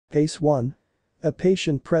Case 1. A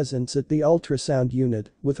patient presents at the ultrasound unit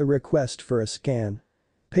with a request for a scan.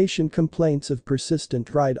 Patient complains of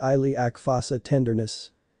persistent right iliac fossa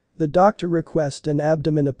tenderness. The doctor requests an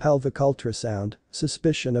abdominopelvic ultrasound,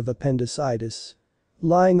 suspicion of appendicitis.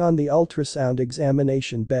 Lying on the ultrasound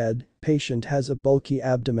examination bed, patient has a bulky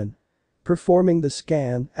abdomen. Performing the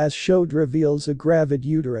scan, as showed, reveals a gravid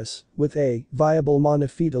uterus with a viable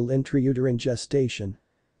monofetal intrauterine gestation.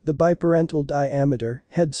 The biparental diameter,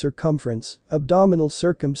 head circumference, abdominal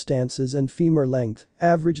circumstances and femur length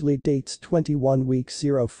averagely dates 21 weeks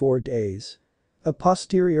 04 days. A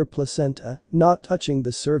posterior placenta, not touching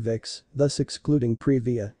the cervix, thus excluding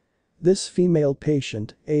previa. This female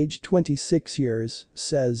patient, age 26 years,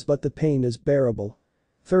 says but the pain is bearable.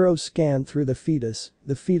 Thorough scan through the fetus,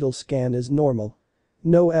 the fetal scan is normal.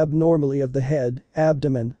 No abnormality of the head,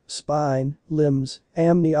 abdomen, spine, limbs,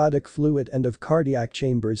 amniotic fluid and of cardiac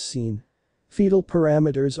chambers seen. Fetal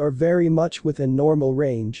parameters are very much within normal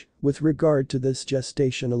range with regard to this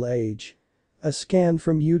gestational age. A scan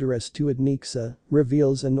from uterus to adnexa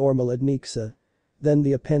reveals a normal adnexa. Then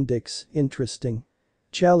the appendix, interesting.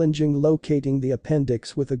 Challenging locating the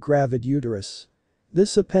appendix with a gravid uterus.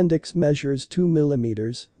 This appendix measures 2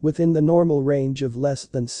 mm within the normal range of less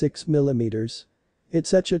than 6 mm.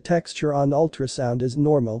 Its texture on ultrasound is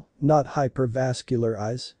normal, not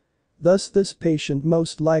hypervascularized. Thus this patient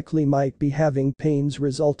most likely might be having pains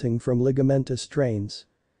resulting from ligamentous strains.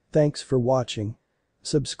 Thanks for watching.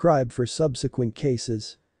 Subscribe for subsequent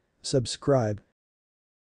cases. Subscribe.